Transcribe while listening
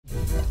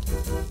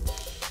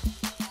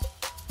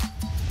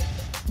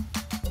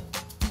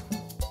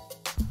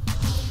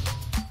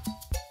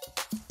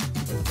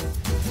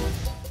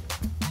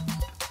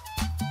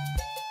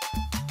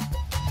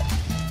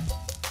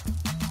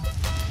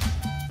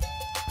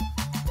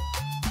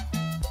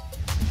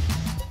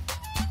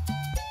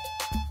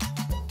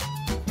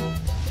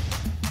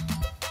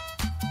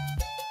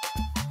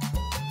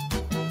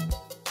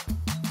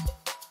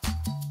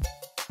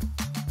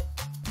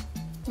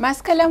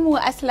Masu kalamu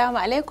assalamu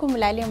alaikum,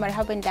 lale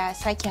marhaban da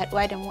sake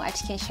haduwa da mu a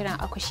cikin shirin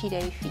Akushi Da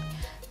Rufi.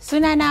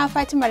 Sunana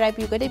Fatima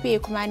Rabi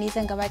Gwadabe, kuma ni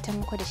zan gabatar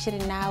muku da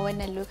shirin na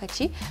wannan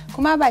lokaci,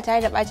 kuma ba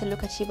tare da bata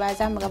lokaci ba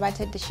za mu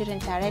gabatar da shirin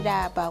tare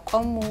da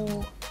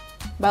bakonmu.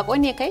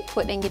 Bako ne kai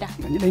ko dan gida?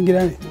 Dan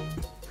gida ne.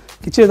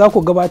 Kice za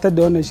ku gabatar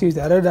da wannan shiri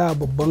tare da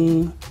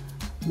babban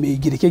mai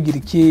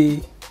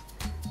girke-girke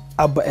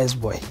Abba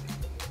S-Boy.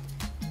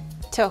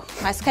 To,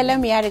 masu kallon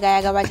ya riga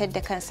ya gabatar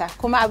da kansa,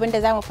 kuma abinda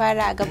za mu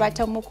fara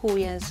gabatar muku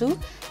yanzu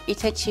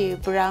ita ce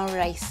brown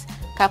rice.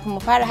 Kafin mu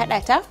fara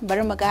hada ta,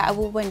 bari mu ga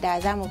abubuwan da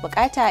za mu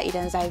bukata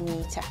idan za mu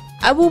yi ta.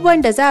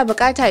 Abubuwan da za a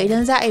bukata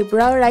idan za a yi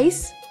brown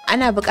rice,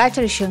 ana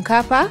bukatar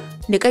shinkafa,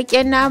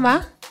 niƙaƙƙen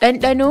nama,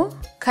 ɗanɗano,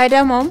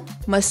 cardamom,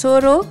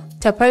 masoro,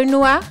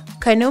 tafarnuwa,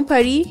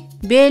 kanumfari,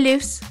 bay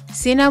leaves,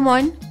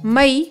 cinnamon,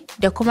 mai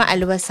da kuma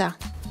albasa.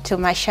 To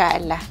masha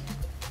Allah.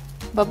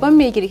 Babban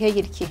mai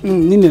girke-girke.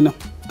 Ni ne nan.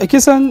 A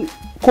kisan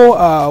ko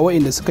a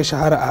wa'inda suka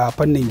shahara a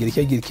fannin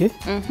girke-girke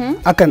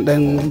akan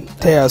dan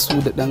taya su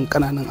da dan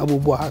kananan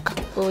abubuwa haka,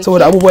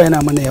 saboda abubuwa yana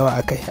mana yawa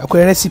akai,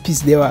 akwai recipes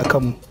da yawa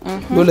akan mu,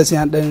 dole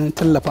sai an dan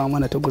tallafa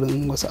mana ta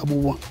gurin wasu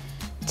abubuwan.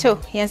 To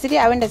yanzu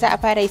dai abin da za a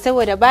fara yi,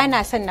 saboda ba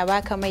na son na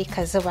baka mai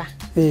ka zuba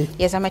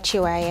ya zama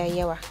cewa ya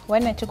yawa.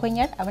 Wannan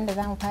tukunyar abin da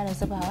za mu fara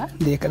zubawa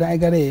da ya kaɗan ai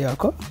gare ya yawa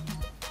ko?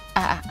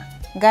 A'a,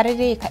 gare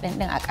dai kaɗan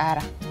ɗin a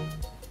ƙara.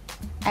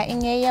 A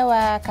in yayi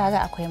yawa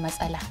kaga akwai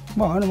matsala.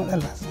 Ba wani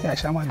matsala, sai a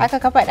sha magani. Haka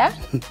ka faɗa?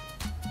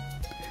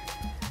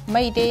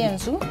 Mai dai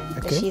yanzu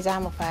da shi za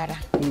mu fara.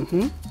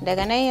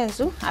 Daga nan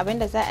yanzu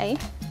abinda za a yi?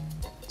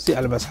 Sai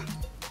albasa.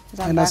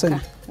 Zan baka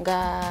ga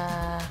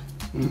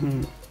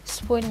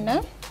spoon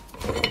nan,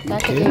 za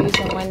ka iya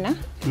yuzin wannan.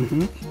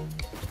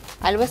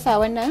 Albasa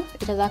wannan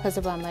ita za ka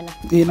zuba mana,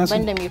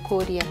 banda mai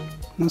koriya.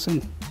 Na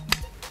sani.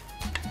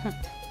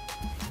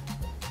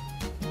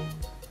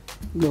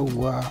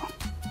 Yawwa.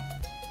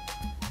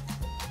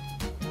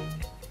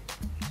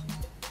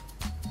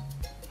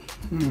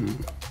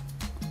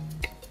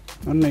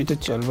 Wannan ita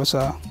ce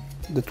albasa,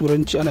 da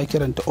turanci ana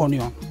kiranta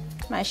onion.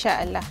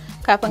 Masha Allah.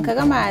 Kafin ka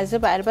gama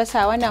zuba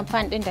albasa, wannan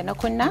pan din da na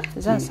kunna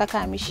zan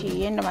saka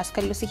mishi yadda masu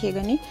kallo suke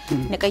gani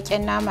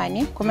niƙaƙƙen nama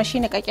ne, kuma shi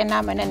niƙaƙƙen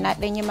nama nan na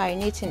ɗan yi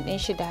marinating ɗin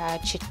shi da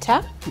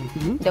citta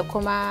da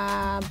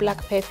kuma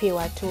black pepper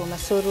wato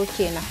masoro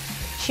kenan.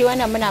 Shi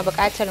wannan muna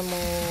buƙatar mu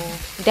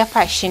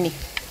dafa shi ne.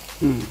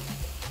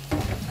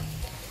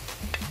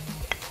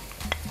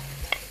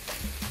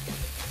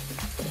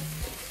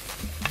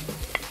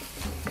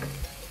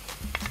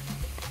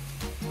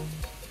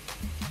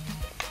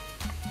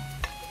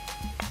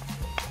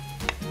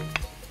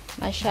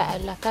 Masha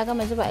Allah, ka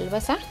gama zuba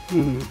albasa?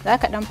 Za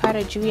ka dan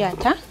fara juya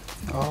ta,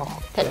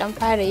 ta dan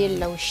fara yin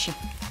laushi.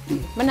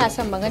 Muna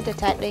son maganta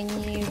ta dan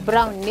yi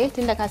brown ne,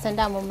 tunda ka san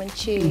dama mun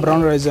ce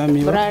brown rice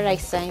zami ba? Brown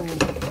rice zami.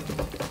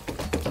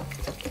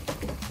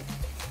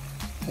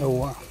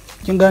 Yawwa,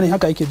 kin gane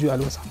haka ake juya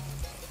albasa?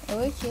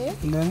 Okay.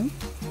 Gane?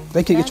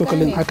 Zaki iya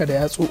cokalin haka da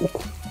yatsu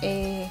uku.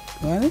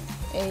 Gane?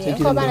 In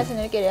ko ba na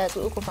son rike da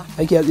yatsu uku fa.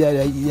 Ake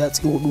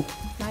yatsu hudu.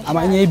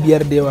 Amma in yayi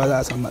biyar da yawa za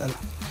a samu matsala.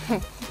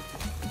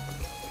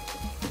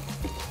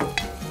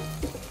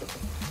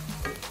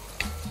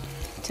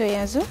 To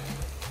yanzu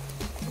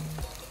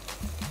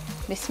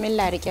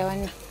bismillah, rike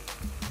wannan.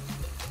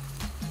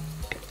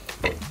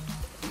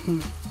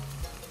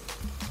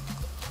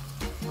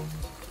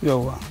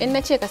 Yawwa. In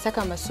na ce ka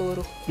saka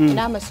masoro,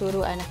 ina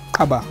masoro ana?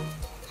 Aba,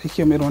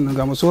 yake mai wannan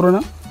ga masoro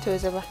na? To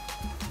zuba.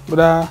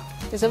 Guda.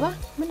 Zuba,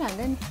 muna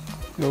gani.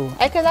 Yawwa.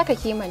 Ai ka za ka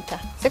kimanta,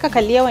 sai ka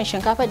kalli yawan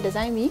shinkafar da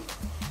za mu yi,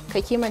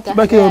 ka kimanta.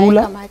 Ba ki da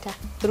rula?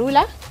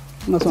 Rula?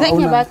 Zan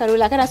iya baka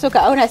rula, kana so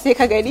ka auna sai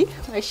ka gani?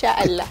 Masha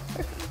Allah.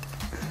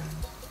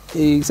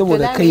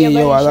 Saboda kai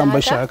yawa zan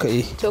bar shi haka.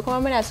 To kuma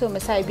muna so mu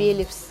sa bay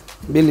leaves.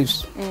 Bay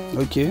leaves.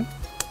 Okay.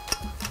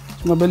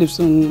 Kuma bay leaves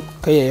din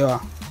kai yawa.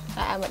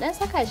 A'a, mu dan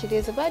saka shi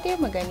dai, zuba dai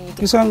mu gani.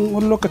 Kisan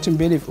wani lokacin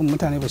bay leaf din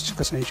mutane ba su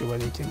cika san shi ba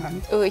ne, kin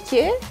gane.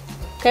 Okay.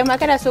 Kai ma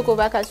kana so ko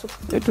baka so?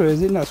 To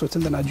yanzu ina so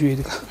tunda na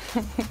juye duka.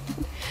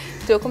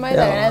 To kuma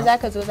daga nan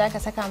zaka zo zaka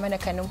saka mana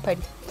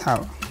kanumfari. Ha,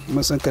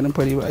 mun san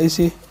kanumfari ba ai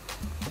sai.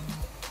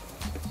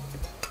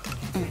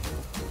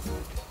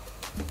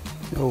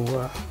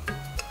 Yawwa.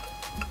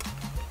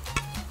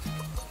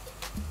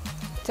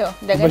 To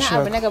daga nan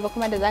abu na gaba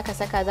kuma da zaka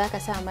saka, zaka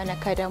sa mana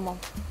cardamom.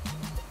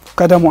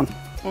 Cardamom.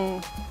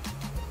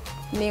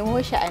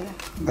 Nemo shi anan.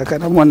 Da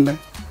cardamom nan.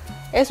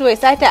 Wai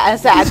sata an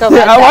sa aka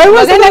ba.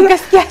 Maganar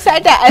gaskiya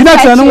sata an sa. Ina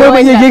tunanin wai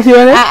ban iya girki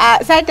ba ne? A'a,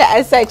 sata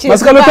an sa ce.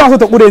 Masu kallo ta so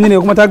ta kure ni ne,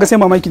 kuma ta ga sai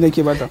mamaki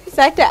nake bata.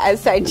 Sata an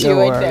sa ce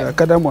wannan. Da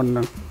cardamom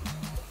nan.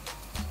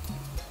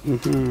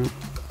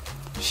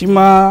 Shi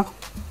ma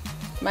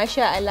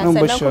Masha Allah.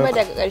 Sannan kuma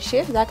daga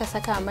ƙarshe zaka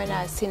saka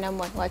mana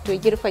cinnamon, wato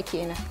girfa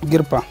kenan.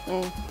 Girfa.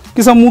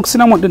 Kisan mu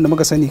cinnamon din da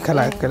muka sani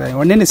kala kala,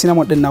 wanne ne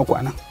cinnamon din naku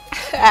anan?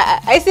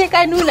 Ai sai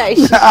ka nuna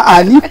shi.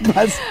 A'a, ni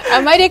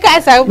amma dai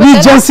ka samu ni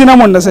jan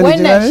cinnamon na sani.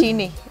 Wannan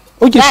shine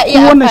Okay, za a shi iya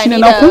wannan shine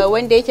amfani naku? da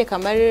wanda yake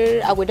kamar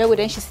a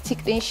guda-gudan shi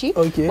stick din shi,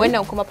 Okay.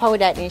 wannan kuma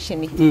powder din shi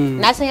ne.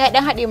 Na san ya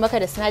dan haɗe maka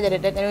da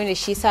sinadarin ɗanɗano ne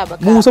shi sa baka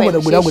mu saboda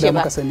fahimce guda shi ba.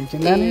 muka sani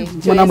kin gane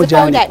To muna mu yanzu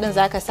jami. powder din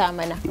zaka sa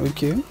mana.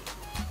 Okay.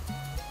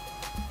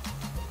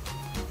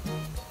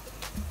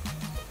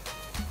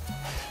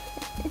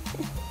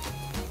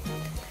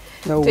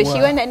 To shi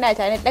wannan ina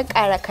tare dan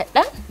ƙara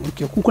kaɗan.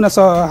 Okay, ku kuna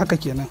sa haka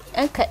kenan.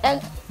 Ɗan kaɗan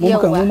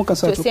Mu muka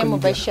sa to sai mu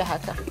cokali bar biyar. shi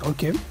haka.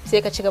 Okay.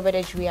 Sai ka ci gaba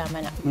da juya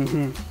mana.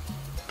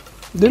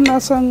 Din na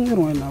san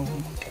irin wannan abu.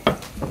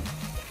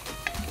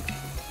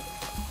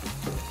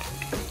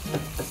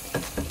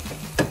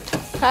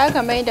 Kaga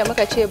kamar yadda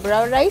muka ce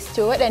brown rice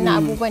to waɗannan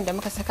abubuwan da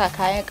muka saka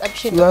kayan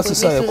ƙamshin Za da su komai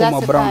sa ya su koma za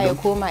su brown sa ya din.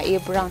 koma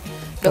brown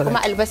da kuma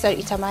albasar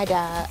ita ma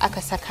da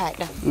aka saka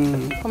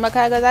din. Kuma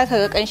kaga za ka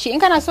ga ƙanshi in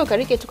kana so ka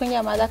rike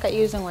tukunya ma za ka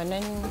iya using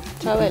wannan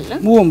towel din.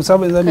 Mu ba mu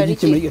saba za mu Ka yi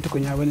rike. mu rike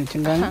tukunya bane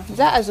kin gane.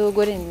 Za a zo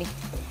gurin ne.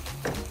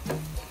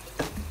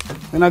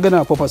 Ina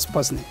gana purpose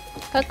pass ne.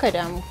 Kakka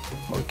damu.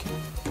 Okay.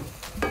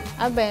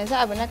 Abba yanzu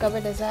abu na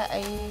gaba da za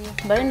a yi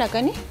bari na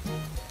gani.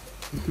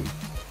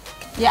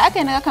 Ya aka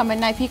yi naga kamar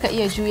na fi ka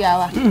iya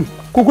juyawa.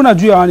 Ku kuna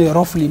juyawa ne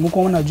roughly mu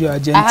kuma muna juyawa A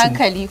gently.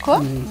 hankali ko?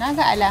 Na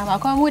ga alama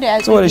kuma mu da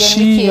yatsu Saboda biyar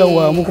shi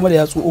yawa mu muke kuma da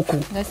yatsu uku.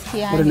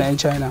 gaskiya Wurin na ne. yan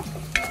China.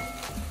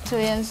 To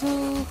yanzu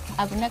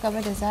abu na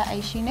gaba da za a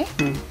yi shine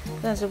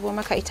zan zubo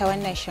maka ita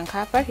wannan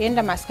shinkafar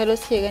yadda masu kallo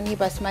suke gani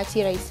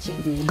basmati rice ce.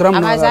 Gram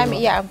Amma nawa za za mu mu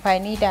iya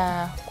amfani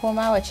da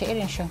koma wace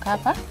irin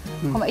shinkafa.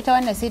 Kuma ita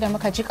wannan sai da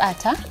muka jiƙa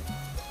ta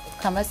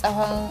kamar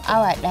tsawon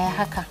awa ɗaya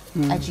haka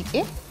a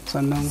jiƙe.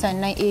 Sannan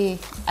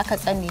aka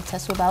tsane ta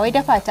so ba wai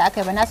dafa ta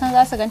aka yi ba na san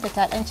za su ganta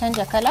ta dan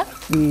canja kala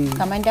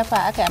kamar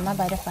dafa aka yi amma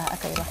ba dafa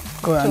aka yi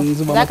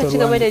ba. Za ka ci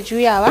gaba da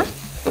juyawa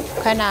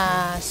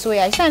kana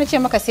soya shi na ce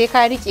maka sai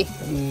ka rike.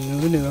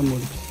 Yanzu ne zan mu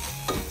rike.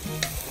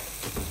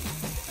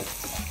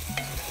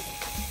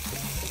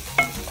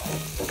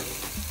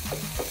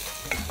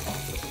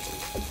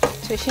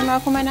 To shi ma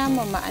kuma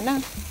naman ma'anan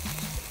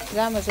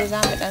za mu zo za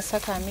mu dan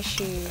saka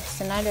mishi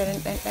sinadarin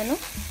ɗanɗano.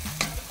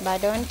 Ba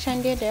da wani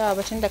can dai da yawa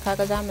ba tunda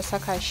kaga za mu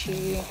saka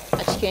shi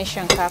a cikin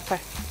shinkafar.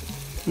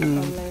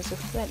 Yanzu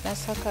zan dan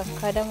saka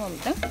kadamam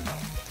din.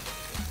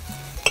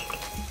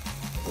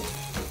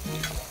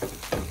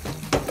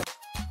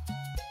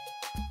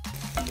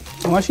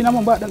 Amma shi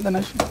naman ba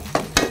ɗanɗana shi.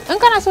 In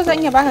kana so zan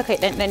iya baka kai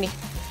ɗanɗane.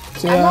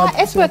 Amma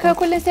espo kai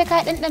kullum sai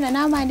ka ɗanɗana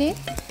nama ne?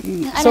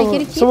 In ana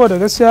girki? Saboda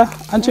gaskiya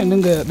an ce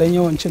dinga dan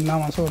yawan cin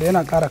nama saboda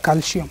yana ƙara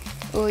calcium.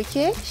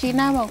 Ok, shi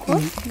naman ko?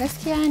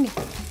 Gaskiya ne.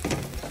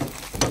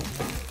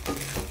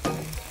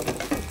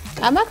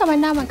 Amma kamar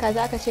naman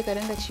kaza aka ce ka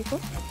dinga ci ko?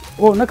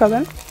 Oh, na kaza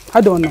ne?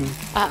 Har da wannan.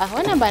 A'a,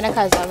 wannan ba na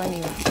kaza bane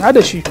ba. Har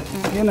da shi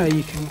yana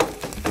yi kuma.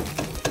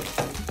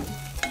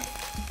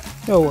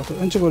 Yawwa, to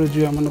an ci gaba da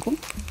juya mana ko?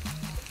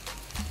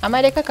 Amma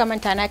dai ka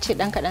manta na ce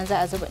dan kaɗan za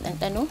a zuba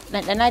ɗanɗano.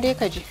 Ɗanɗana dai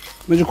ka ji.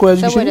 Mu ji ko ya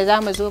ji shi? Saboda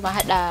za mu zo mu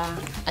haɗa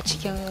a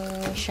cikin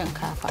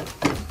shinkafa.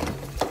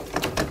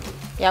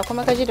 Ya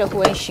kuma ka ji da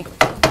huwan shi.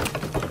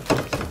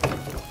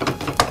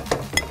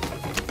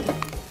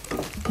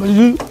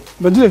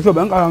 Ban ji da kyau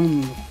ban ƙara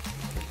min.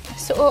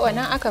 Su o'o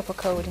nan aka fi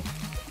kauri.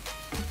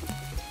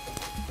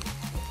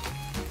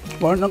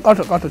 Bari ɗan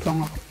ƙata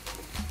can haka.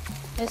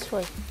 Yes,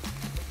 boy.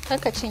 Kar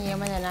ka cinye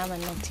mana naman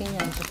nan tun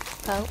yanzu.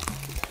 Kawo.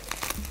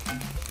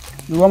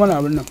 Zuba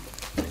mana abin nan.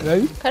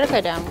 Yayi? Kar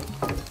ka damu.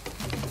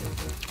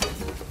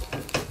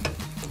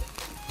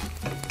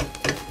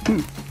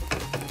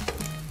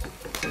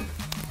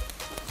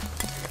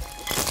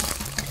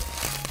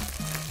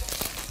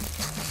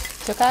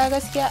 To kaga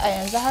gaskiya a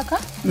yanzu haka?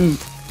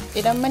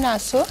 Idan muna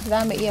so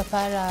za mu iya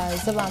fara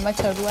zuba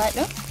mata ruwa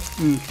din.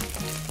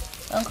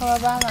 Don kuma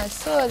ba ma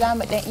so za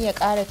mu dan iya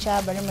ƙara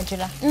cewa bari mu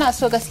jira. Ina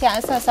so gaskiya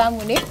an sa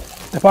samu ne?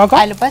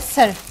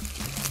 Albasar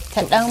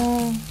ta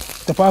dan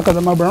tafi haka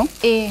zama brown?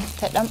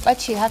 Ta dan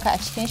ɓace haka a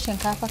cikin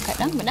shinkafa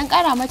kaɗan. Mu dan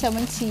ƙara mata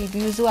minti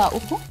 2 zuwa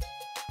 3.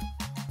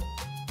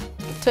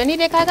 To ni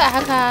dai kaga a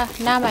haka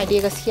nama dai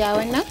gaskiya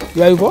wannan.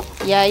 Yayi ko?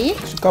 Yayi.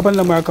 Shinkafar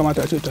nan ma ya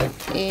kamata a ce ta.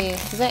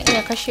 Zan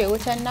iya kashe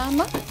wutan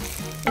nama.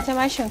 Ita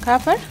ma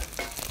shinkafar.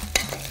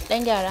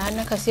 Dan gyara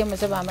hannunka sai mu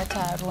zuba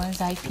mata ruwan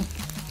zafi.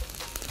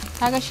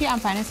 Kaga shi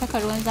amfanin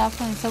saka ruwan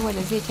zafin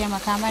saboda zai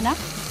taimaka mana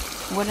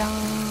wurin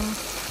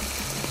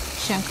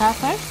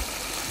shinkafar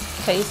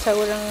ta yi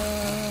saurin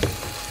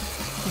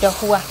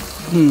dahuwa.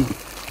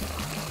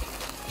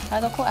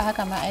 Kaga ko a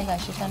haka ma ai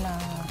gashi tana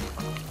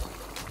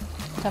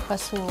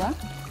tafasowa.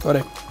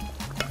 Correct.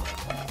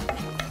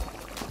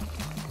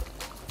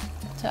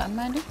 To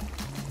amma dai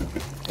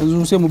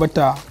yanzu sai mu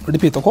batta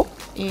rufe ta ko?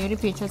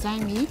 Rufe ta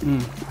zamu yi.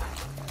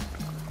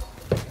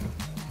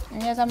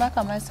 In ya zama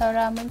kamar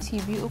saura minti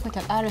 2-3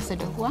 ta karasa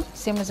dahuwa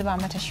sai mu zuba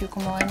mata shi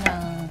kuma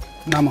wannan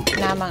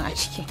naman a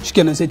ciki.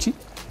 Shikenan sai ci?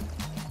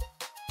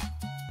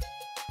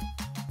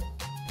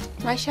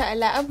 Masha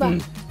Allah Abba.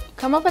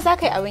 kamar fa za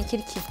ka yi abin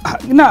kirki.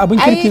 Ina abin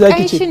kirki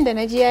zaki ce. Ai da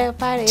naji ya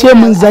fara ce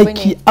mun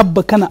zaki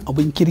abba kana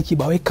abin kirki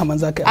ba wai kamar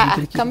za ka yi abin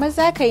kirki. Kamar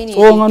za ka yi ne.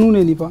 Tsohon hannu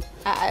ne ni fa.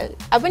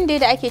 Abin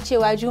da ake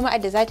cewa juma'a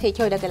da za ta yi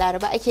kyau daga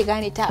laraba ake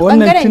gane ta.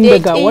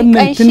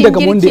 Wannan tun daga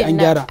monday an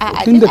gyara.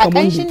 Tun daga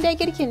monday. A ƙanshin dai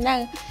girkin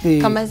nan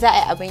kamar za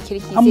a yi abin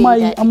kirki zai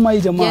yi. Amma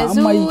yi jama'a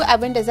amma yi. Yanzu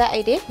abin da za a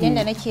yi dai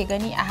yanda nake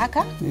gani a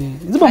haka.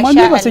 Yanzu ba ma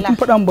ba sai kin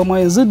faɗa ba ma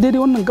yanzu daidai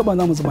wannan gaba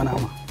za mu zuba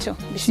nama.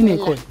 Shine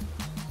kawai.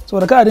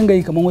 Saboda ka dinga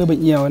yi kamar wai ban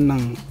iya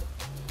wannan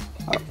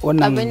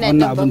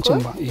abincin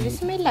ba.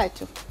 Bismillah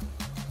to.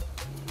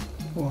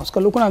 Wasu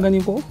kallo kuna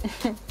gani ko?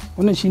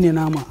 Wannan shine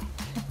nama.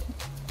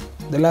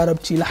 Da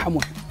larabci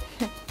lahamun.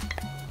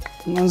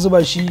 In an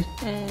zuba shi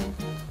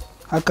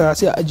haka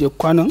sai a ajiye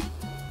kwanon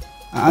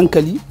a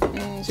hankali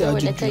sai a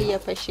jujjuya.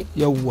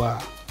 Yawwa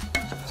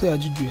sai a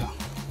jujjuya.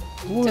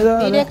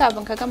 Ni dai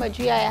kafin ka gama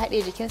juya ya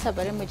haɗe jikinsa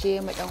bari mu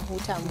je mu dan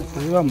huta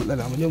mu. Ba mu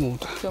tsala mu je mu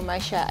huta. To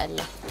masha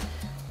Allah.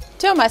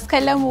 To masu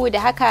kallon mu da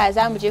haka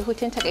za mu je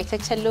hutun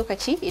takaitaccen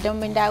lokaci idan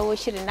mun dawo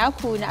shirin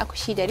naku na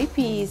Akushi da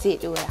Rufi zai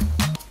dora.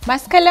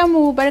 Masu kallon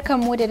mu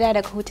barkan mu da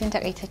daga hutun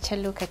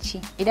takaitaccen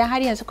lokaci. Idan har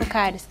yanzu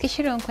kuka riski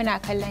shirin kuna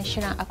kallon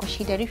shirin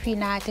Akushi da Rufi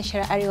na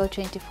tashar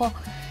AREWA24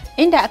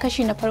 inda a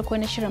kashi na farko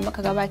na shirin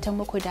muka gabatar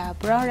muku da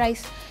brown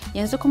rice,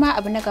 yanzu kuma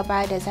abu na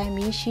gaba da za mu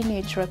yi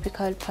shine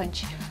tropical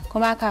punch.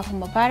 Kuma kafin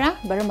mu fara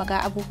bari mu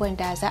ga abubuwan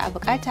da za a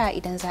bukata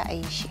idan za a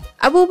yi shi.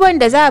 Abubuwan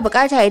da za a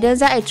bukata idan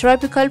za a yi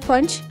tropical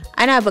punch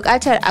ana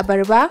bukatar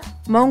abarba,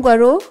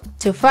 mangwaro,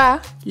 tufa,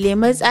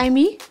 lemon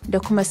tsami da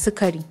kuma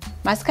sukari.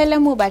 Masu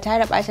kallon mu ba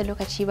tare bata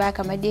lokaci ba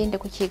kamar da yadda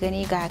kuke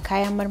gani ga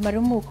kayan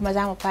marmarin mu kuma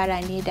za mu fara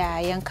ne da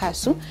yanka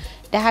su.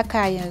 Da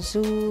haka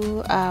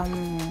yanzu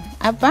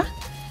abba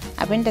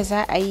abinda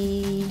za a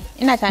yi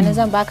ina tunanin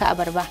zan baka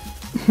abarba.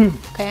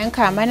 Ka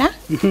yanka mana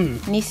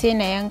ni sai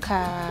na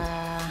yanka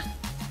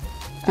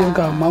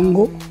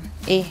mango?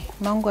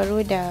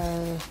 Mangwaro da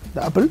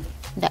apple?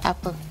 Da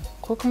apple.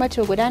 Ko kuma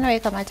to guda nawa ya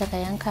kamata ka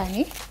yanka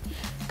ne?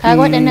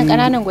 Kaga waɗannan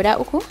ƙananan guda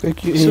uku?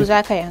 Su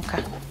za ka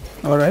yanka.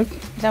 Alright.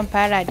 Zan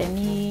fara da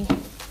ni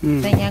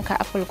zan yanka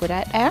apple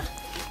guda ɗaya.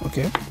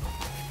 Okay.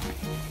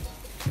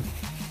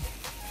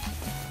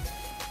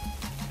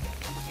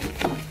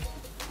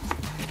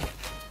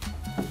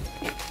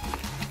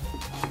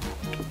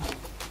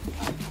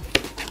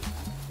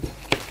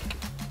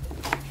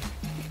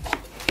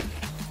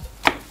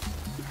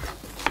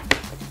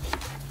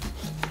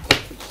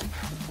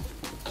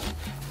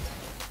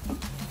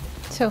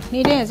 So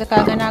ni dai yanzu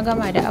kaga na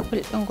gama da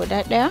apple din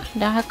guda daya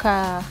don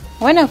haka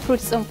wannan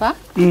fruits din fa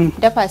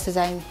dafa su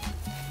zami.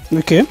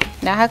 Okay.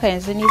 Don haka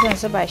yanzu ni zan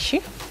zuba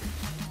shi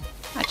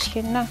a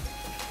cikin nan.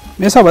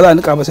 Me yasa ba za a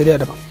nika ba sai dai a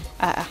dafa?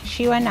 A'a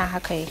shi wannan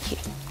haka yake.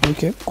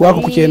 Okay. Ko haka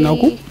kuke yin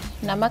naku?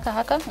 Na maka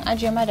haka in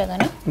aje ma daga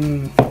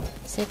nan.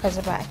 Sai ka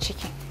zuba a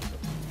ciki.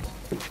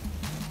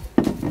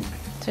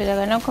 To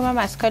daga nan kuma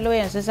masu kallo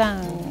yanzu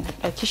zan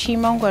dauki shi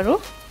mangwaro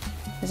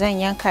zan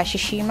yanka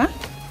shi ma.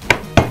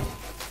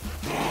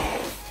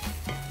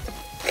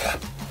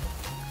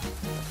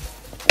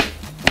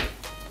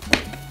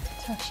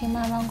 Shi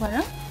ma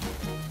mangwaron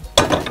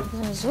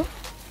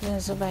zan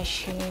zuba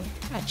shi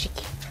a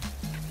ciki.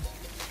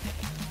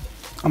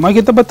 Amma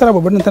kin tabbatar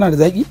babbar nan tana da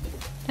zaki?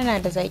 Tana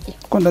da zaki.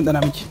 Kun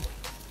dandana miki.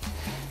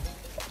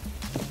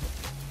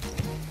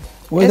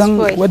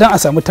 Wadan a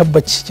samu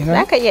tabbaci kin ga?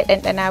 Zaka iya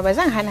dandana ba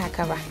zan hana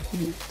ka ba.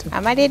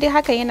 Amma daidai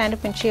hakan yana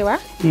nufin cewa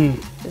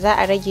za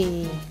a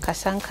rage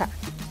kasanka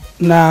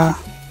na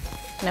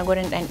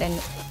gurin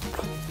dandano.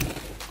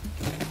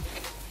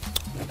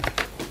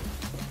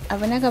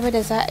 Abu na gaba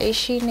da za a yi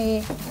shi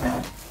ne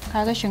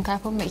kaga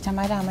shinkafin mai ita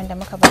ma daman da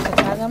muka bata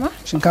ta gama.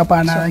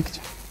 Shinkafa na zaki ce?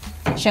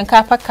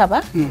 Shinkafar ka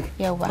ba?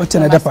 Yawwa. Wacce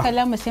na dafa?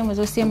 Kallon mu sai mu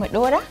zo sai mu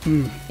dora.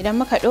 Idan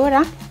muka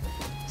dora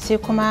sai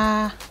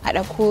kuma a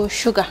dauko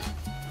shuga.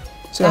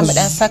 Za mu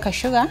dan saka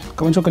shuga.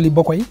 Kamar cokali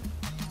 7?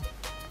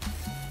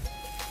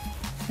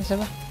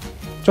 Zuba.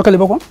 Cokali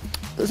 7?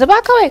 Zuba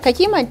kawai ka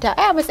kimanta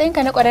ai a matsayin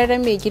ka na kwararren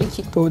mai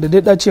girki. To da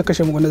dai daci ya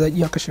kashe mu wanda zaki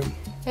ya kashe mu.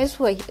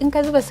 Wai in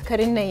ka zuba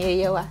sukarin nan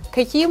yayi yawa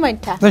ka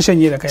kimanta. Zan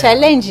shanye da kai.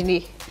 Challenge ne.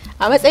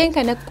 A matsayin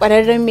ka na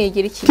kwararren mai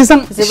girki.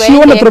 Kisan shi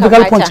wannan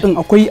tropical punch din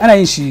akwai ana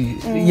yin shi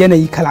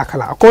yanayi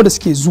kala-kala. Akwai da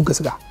suke zuga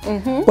suga.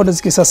 Akwai da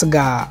suke sa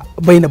suga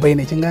baina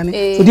kin gane?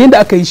 So da yanda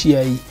aka yi shi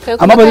yayi.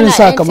 Amma bari in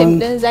sa kaman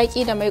din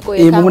zaki da mai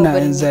koyi kawo muna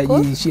yin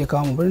zaki shi ya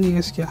kawo mu birni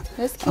gaskiya.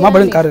 Amma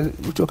bari in ƙara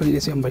cokali da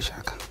sai in bar shi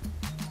haka.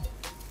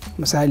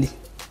 Misali.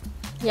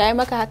 Yayi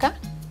maka haka?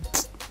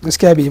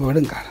 Gaskiya bai bari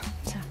in ƙara.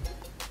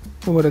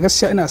 Saboda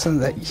gaskiya ina son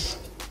zaki.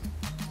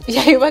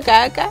 Yayi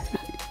maka haka?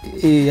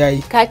 Yayi.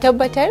 Ka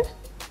tabbatar?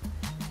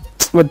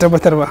 Ban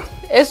tabbatar ba.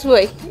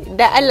 Wai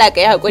da Allah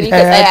ka yi hakuri ka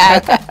tsaya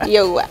haka.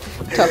 Yauwa.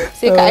 To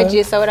sai ka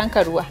ajiye sauran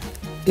ka ruwa.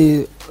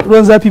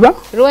 Ruwan zafi ba?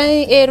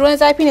 Ruwan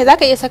zafi ne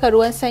zaka iya saka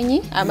ruwan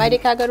sanyi amma dai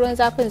kaga ruwan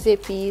zafin zai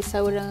fi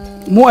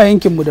sauran mu a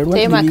yankin mu da ruwan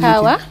dumi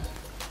taimakawa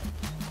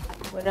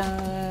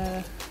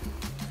wurin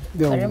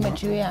bari mu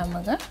juya mu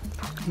ga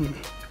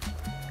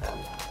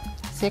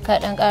sai ka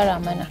dan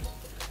kara mana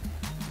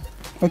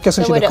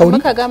saboda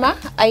muka gama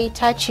ai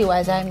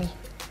tacewa zami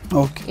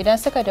idan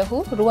suka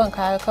dahu ruwan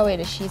kawai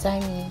da shi za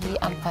mu yi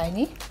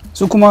amfani.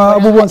 Su kuma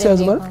abubuwan sai a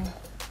zubar?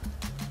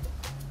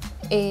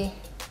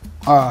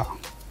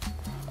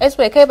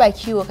 Espai kai ba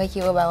kiwo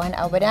kake ba wani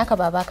abu da haka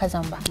ba ka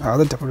zan ba.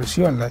 Zan tafi da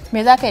shi wallahi.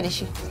 Me za ka yi da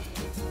shi?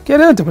 Ke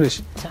da zan tafi da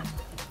shi.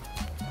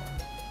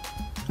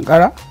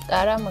 Ƙara?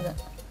 Ƙara mu ga.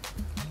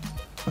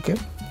 Okay.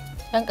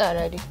 Dan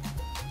ƙara dai.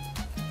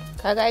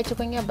 Kaga ai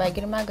tukunyar ba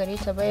girma gare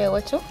ta ba ya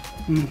wato?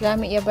 Za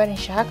mu iya barin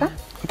shi haka?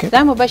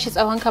 Za mu bar shi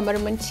tsawon kamar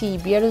minti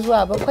 5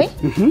 zuwa 7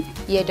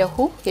 ya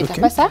dahu ya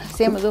tafasa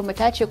sai mu zo mu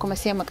tace kuma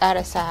sai mu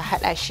karasa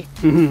hada shi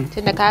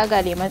tunda kaga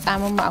ga leman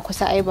tsamin mu a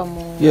kusa ai ban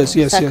mu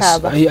saka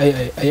ba.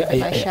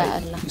 Masha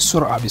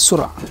Allah.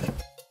 Bisura.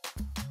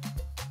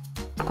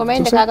 Kuma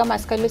yadda kaga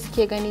masu kallo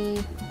suke gani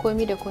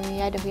komi da komi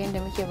ya dahu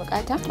yadda muke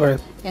bukata.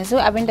 Yanzu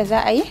abin da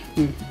za a yi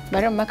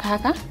bari in maka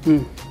haka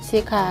sai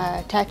ka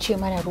tace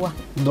mana ruwan.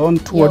 Don't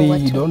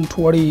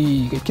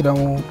worry ga kida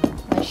mu.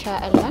 Masha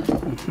Allah.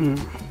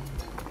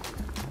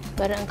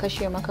 Bari in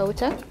kashe maka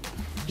wuta.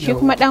 Shi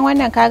kuma dan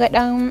wannan kaga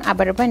dan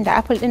abarban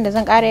da apple din da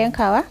zan ƙara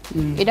yankawa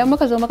idan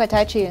muka zo muka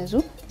tace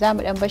yanzu za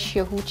mu dan bashi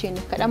ya huce ne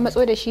ka dan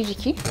matso da shi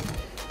jiki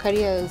kar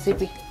ya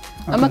zube.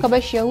 In muka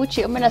bashi ya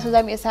huce in muna so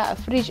za mu iya sa a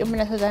fridge in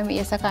muna so za mu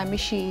iya saka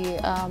mishi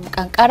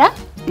kankara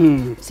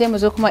sai mu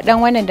zo kuma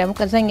dan wannan da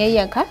muka zan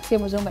yayyanka sai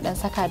mu zo mu dan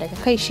saka daga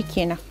kai shi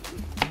kenan.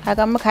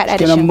 Kaga muka hada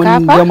da shinkafa.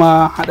 Kenan mun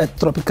gama hada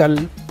tropical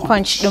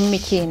punch din mu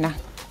kenan.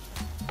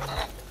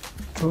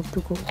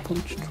 Tropical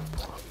punch.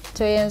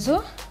 To yanzu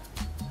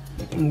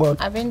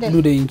abinda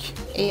ludayinki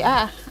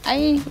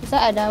ai za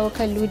a dawo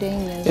kan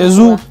ludayin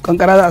yanzu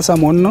kankara za a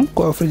samu wannan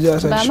ko a fridge za a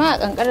sa ba ma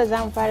kankara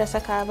za mu fara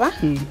saka ba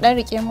dan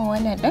rike min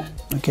wannan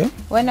din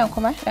wannan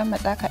kuma dan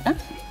matsa kaɗan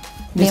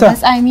leman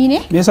tsami ne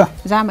me yasa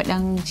za mu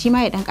dan shi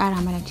ma ya dan ƙara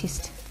mana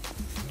taste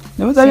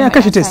leman tsami ya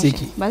kashe taste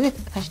yake ba zai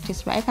kashe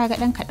taste ba ai kaga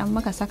dan kaɗan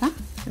muka saka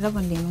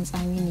rabin leman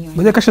tsami ne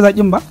ba zai kashe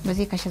zakin ba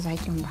zai kashe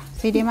zakin ba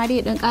sai dai ma dai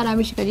dan ƙara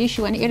mishi ka ji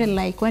shi wani irin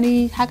like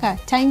wani haka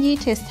tangy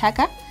taste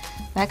haka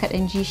za ka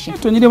dan ji shi.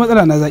 To ni dai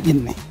matsala na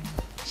zaƙin ne.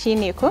 Shi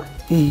ne ko?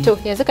 To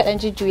yanzu ka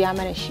dan jujjuya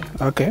mana shi.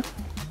 Okay.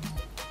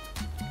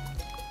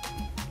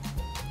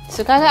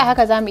 Su kaga a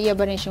haka za mu iya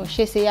barin shi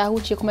sai ya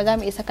huce kuma za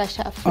mu iya saka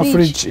shi a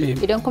fridge.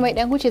 Idan kuma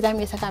idan huce za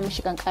mu iya saka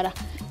mishi kankara.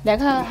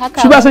 Daga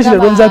haka shi ba san shi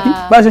da ruwan zafi?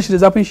 Ba san shi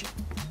da zafin shi?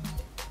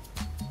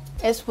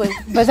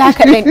 Ba za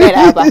ka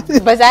ɗanɗara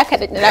ba za ka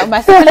ɗanɗara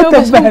masu kallo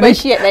ba sun bar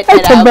shi ya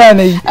ɗanɗara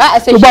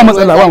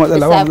ba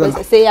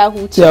matsala sai ya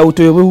huce ya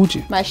huce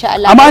masha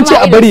Allah amma an ce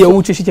a bari ya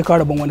huce shi ke kawo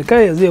rabon wani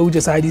kai zai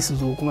huce sadi su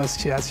zo kuma su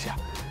sha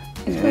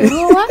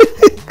ruwa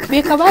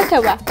bai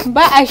kamata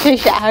ba a shan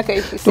shi a haka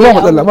shi ba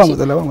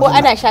matsala ko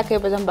ana sha kai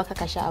ba zan baka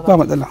ka sha ba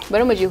matsala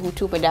bari mu je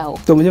hutu mu dawo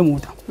to mu je mu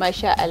huta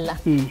masha Allah.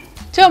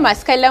 To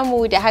masu kallon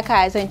mu da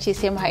haka zan ce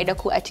sai mu haɗu da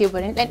ku a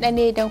teburin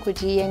ɗanɗane don ku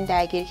ji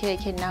yadda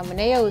girke-girken namu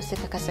na yau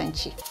suka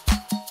kasance.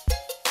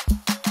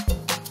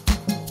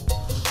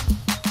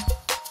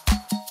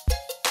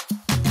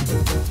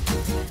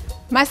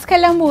 Masu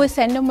kallon mu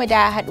sannun mu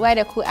da haɗuwa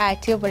da ku a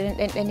teburin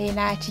ɗanɗane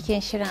na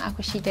cikin shirin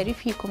Akushi Da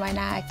Rufi kuma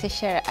na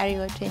tashar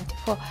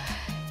AREWA24.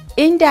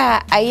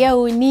 Inda a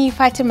yau ni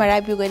Fatima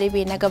Rabiu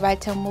Gwadabe na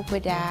gabatar muku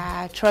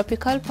da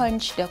tropical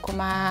punch da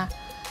kuma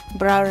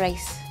brown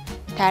rice.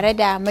 Tare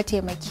da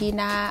mataimaki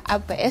na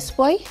Abba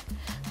S-Boy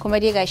kuma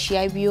dai gashi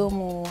ya biyo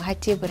mu har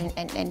teburin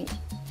ɗanɗane.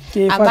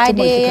 Amma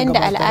dai yanda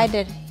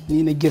al'adar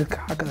ni na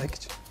girka haka zaki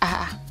ce.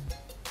 A'a.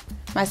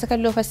 Masu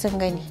kallo fa sun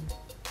gani.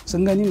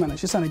 Sun gani mana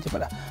shi sa nake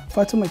faɗa.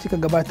 Fatima kika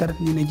gabatar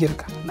ni na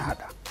girka na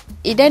hada.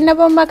 Idan na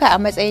ban maka a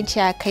matsayin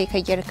cewa kai ka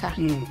girka.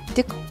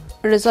 Duk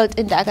result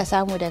ɗin da aka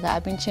samu daga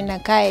abincin nan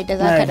ka yadda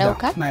za ka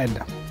ɗauka? Na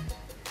yadda.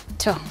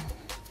 To.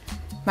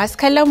 Masu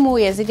kallon mu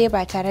yanzu dai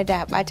ba tare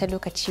da bata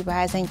lokaci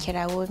ba zan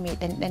kirawo mai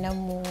ɗanɗanon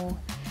mu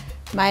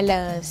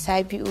Malam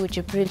Sabi'u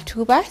Jibril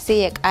Tuba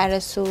sai ya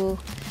ƙaraso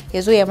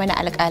ya zo ya mana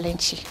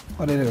alƙalanci.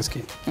 Wadai da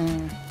gaske.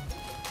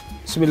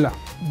 Bismillah.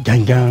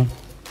 Gangan.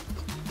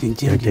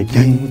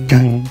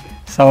 Gangan.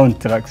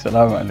 Soundtrack.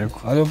 Salamu alaikum.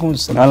 Alaikum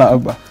salam. Malam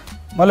Abba.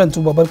 Malam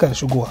Tuba barka da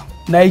shigowa.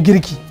 Na yi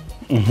girki.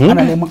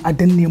 Ana neman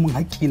adan neman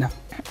haƙƙina.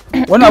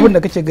 Wani abin da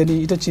kake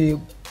gani ita ce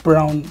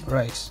brown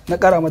rice. Na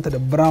ƙara mata da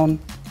brown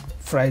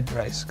fried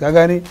rice ka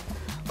gane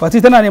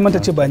Fati tana neman ta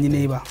ce ba ni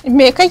ne ba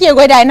me kake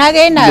gwada na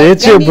ga yana da ya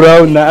ce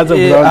brown na aza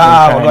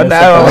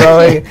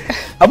brown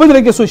abin da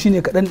nake so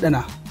shine ka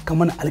dandana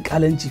kamar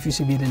alƙalanci fi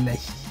sabilillahi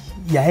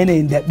ya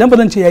yanayin daɗi dan ba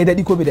zan ce yayi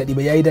daɗi ko bai daɗi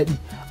ba yayi daɗi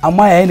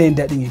amma ya yanayin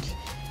daɗin yake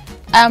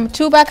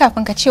Tuba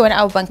kafin ka ce wani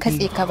abu ban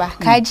katse ka ba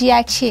kaji ya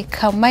ce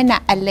ka mana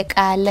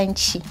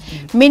alƙalanci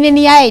minin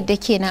ya yadda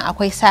kenan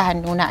akwai sa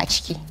hannuna a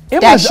ciki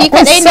da shi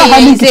kadai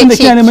ne zai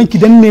ce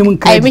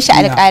ai mishi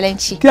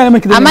alƙalanci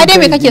amma dai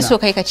me kake so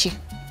kai ka ce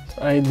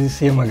ai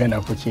sai magana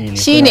kuke ne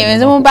shine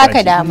yanzu mun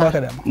baka dama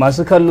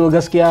masu kallo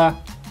gaskiya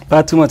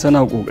Fatima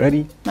tana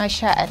kokari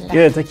masha Allah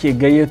yadda take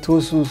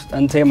gayyato su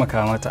dan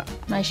taimaka mata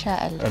masha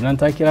Allah sannan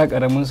ta kira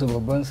karamin su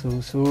babban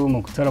su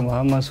Muktar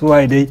Muhammad su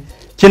waye dai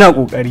kina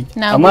kokari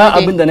amma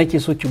abin da nake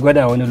so ki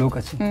gwada wani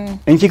lokaci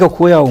in kika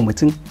koya wa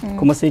mutum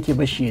kuma sai ki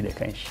bashi da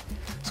kanshi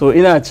so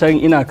ina can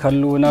ina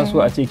kallo na so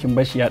a ce kin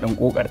bashi ya dan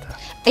kokarta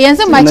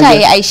yanzu ma ta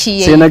yi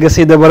aishi yayi sai naga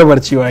sai da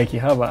barbarcewa yake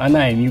haba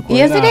ana yi miko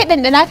yanzu dai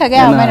dandana ka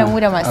gaya mana mu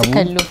da masu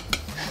kallo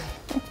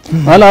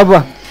wala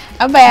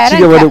abba yaran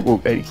ci gaba da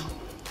kokari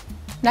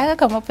naga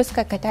kamar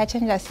fuskar ka ta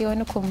canja sai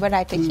wani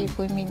kumbura take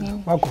ko menene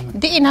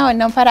duk ina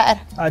wannan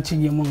fara'ar a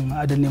cinye mun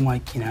adanne mu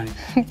hakina ne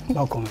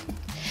ba komai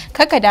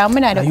kaka da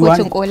muna da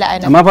kotun kola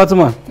anan amma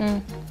Fatima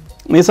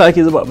me yasa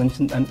ake zuba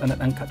abincin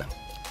dan kadan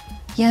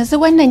yanzu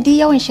wannan duk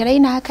yawan shirai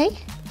na kai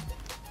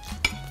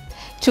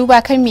tuba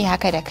kan me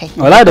haka da kai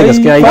wala da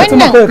gaskiya yi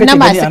wannan na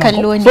masu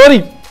kallo ne sorry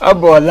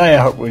abba wallahi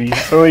hakuri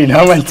sorry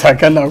na manta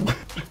kana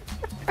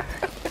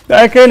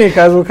da kai ne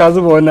ka zo ka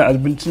zuba wannan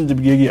abincin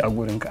jibgege a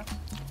gurin ka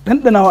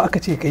dandanawa aka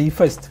ce ka yi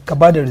first ka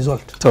ba da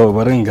result to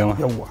bari in gama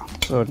yawa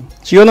sorry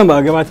shi wannan ba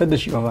a gabatar da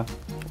shi ba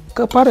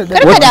ka fara da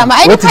karka da mu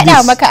ai hada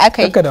maka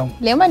akai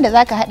lemon da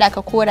zaka hada ka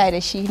kora da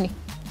shi ne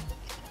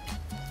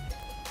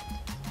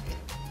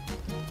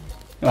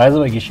ba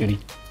zuba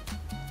gishiri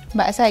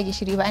ba a sa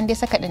gishiri ba an dai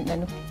saka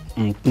dandano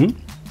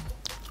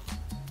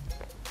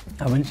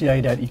abinci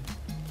yayi daɗi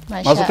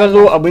masu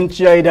kallo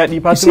abinci yayi daɗi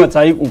Fatima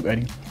ta yi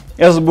kokari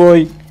yes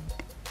boy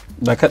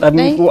da ka dan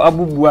miko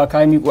abubuwa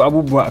ka miko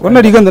abubuwa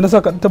wannan rigan da na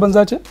saka ta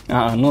banza ce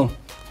a'a no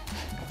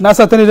na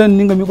sa ta ne dan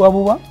ninga miko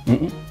abubuwa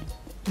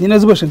ni na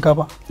zuba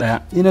shinkafa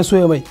daya ni na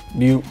soya mai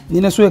biyu ni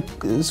na soya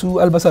su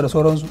albasa da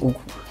sauransu uku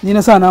ni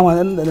na sa nama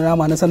da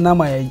nama na san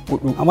nama yayi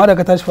amma da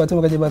ka tashi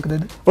Fatima kaje baka da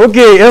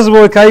okay yes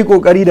boy kai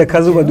kokari da ka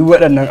zuba duk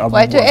waɗannan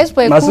abubuwa wato yes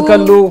boy masu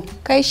kallo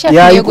kai chef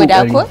ne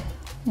guda ko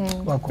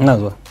ina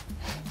zuwa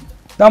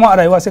dama a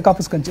rayuwa sai ka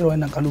fuskanci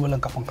wannan kalubalen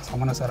kafin ka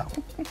samu nasara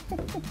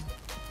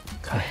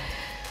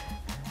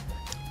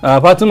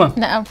Fatima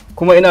na'am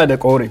kuma ina da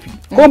korafi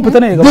ko mun fita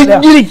ne gaba daya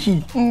girki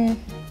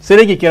sai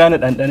rage kira na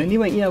dandana ni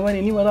ban iya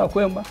bane ni ba za a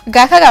koyan ba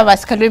ga ka ga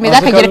masu kallo me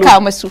zaka girka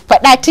musu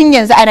faɗa tun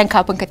yanzu anan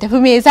kafin ka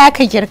tafi me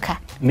zaka girka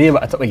me ba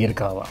a taba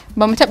girkawa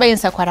ba mu taba yin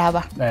sakwara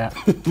ba daya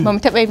ba mu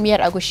taba yin miyar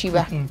agushi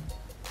ba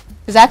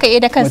zaka iya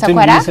da kan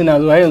sakwara mutum suna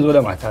zuwa yanzu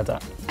da matata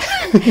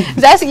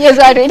za su iya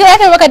zuwa da idan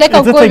aka maka dakan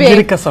gobe ita ta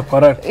girka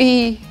sakwarar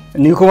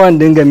ni kuma in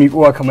dinga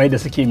miƙuwa kamar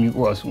yadda suke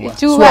miƙuwa su ba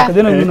tuba ka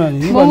dena nuna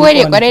ni mun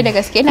gode kwarai da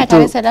gaske ina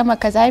tare Salama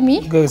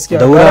Kazami gaskiya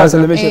da wura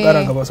Salame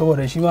shekara gaba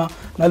saboda shi ma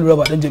na lura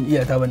ba dan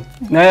jam'iyya ta bane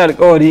na yi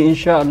alƙawari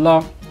insha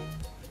Allah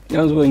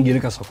yanzu ban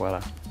girka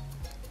sakwara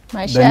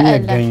masha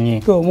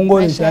Allah to mun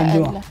gode shi an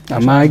jima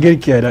amma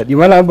girki ya daɗi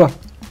mala abba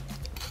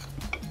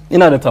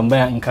ina da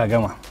tambaya in ka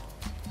gama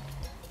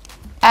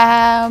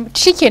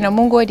shikenan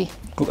mun gode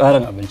ku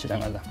ƙarin abinci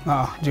dan Allah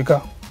a'a jika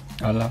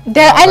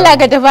da Allah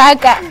ga dafa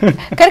haka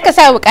kar ka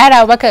sa mu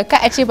kara maka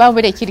ka a ce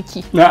babu da kirki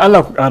na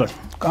Allah ku kara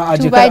ka a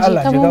jika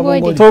Allah jika mun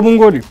gode to mun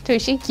gode to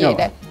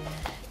shikenan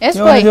yes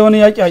boy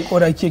wani yaki a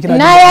kora ke kina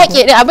na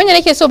yaki din abin da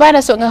nake so bana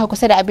so in ga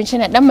kusa da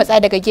abincin nan dan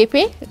matsa daga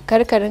gefe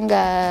kar ka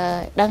ringa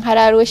dan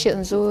hararo shi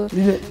in zo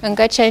in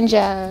ga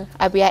canja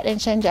abu ya dan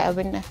canja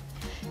abin nan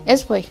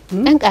yes boy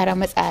dan kara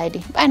matsa dai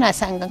bana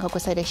son in ganka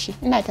kusa da shi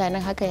ina tunanin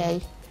haka yayi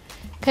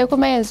kai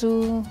kuma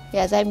yanzu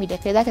ya zami da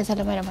kai zaka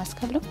salama da masu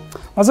kallo?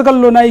 Masu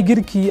kallo na yi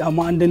girki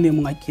amma an danne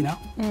mun hakina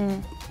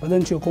ba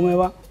zan ce komai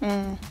ba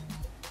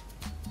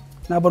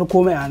na bar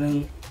komai a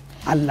nan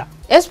Allah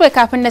boy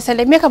kafin na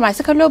salame ka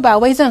masu kallo ba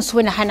wai zan so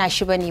na hana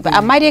shi bane ba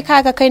amma dai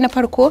kaga kai na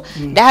farko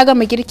da ka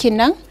gama girkin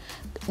nan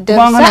da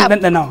kuma hana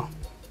dandanawa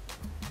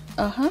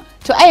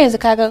to ai yanzu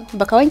kaga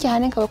baka wanke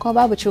hannunka ba kuma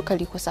babu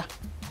cokali kusa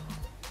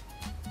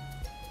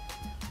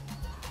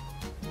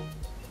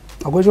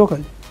akwai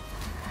cokali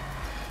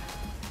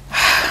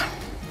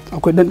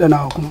akwai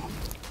dandanawa kuma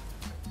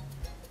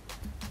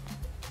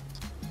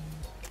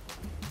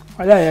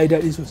wala ya yi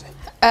daɗi sosai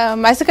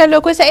masu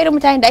kallo kusa irin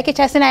mutane da ake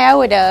cewa suna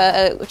yawo da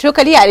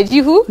cokali a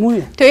aljihu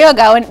to yau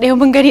ga wani ɗayan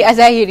bangare a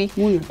zahiri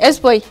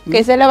boy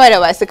kai salama da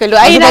masu kallo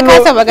ai na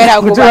kasa magana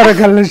gobe ku da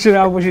kallon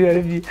shirin Akushi Da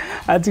Rufi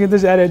a cikin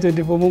tashar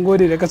AREWA24 mun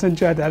gode da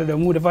kasancewa tare da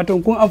mu da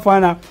fatan kun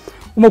amfana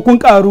kuma kun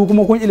karu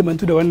kuma kun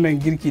ilmantu da wannan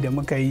girki da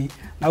muka yi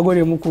na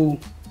gode muku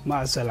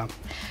ma'assalam.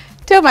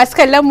 To masu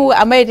kallon mu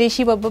a madadin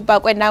shi babban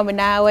bakon namu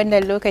na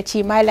wannan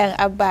lokaci Malam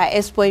Abba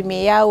S-Boy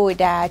mai yawo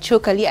da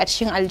cokali a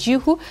cikin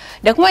aljihu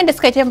da kuma wanda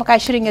suka taimaka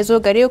shirin ya zo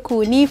gare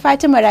ku ni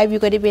Fatima Rabi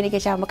Gwadabe nake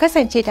cewa mu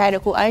kasance tare da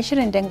ku a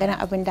shirin dangane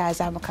abin da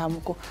za mu kawo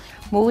muku.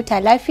 Mu huta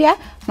lafiya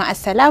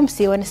ma'assalam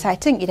sai wani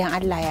satin idan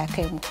Allah ya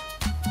kai mu.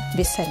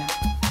 Bisalam.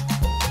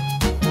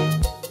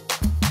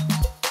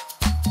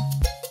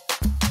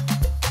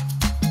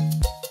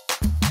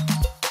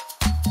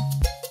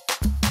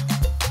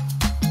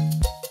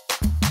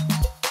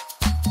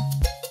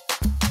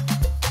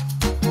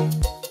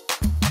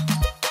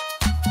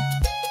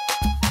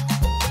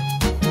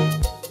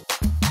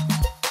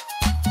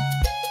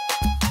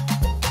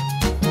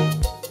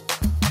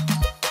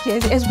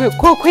 S-Boy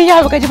ko kun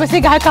ya baka ji ba sai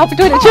ga haka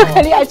fito da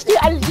cokali a cikin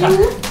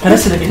aljihu. Kana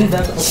su daga inda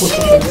aka dauko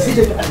cokali sai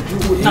daga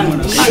aljihu ina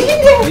wannan.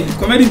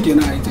 Comedy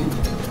kenan ai.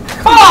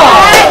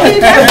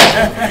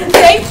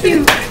 Thank you.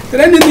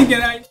 Trending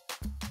kenan ai.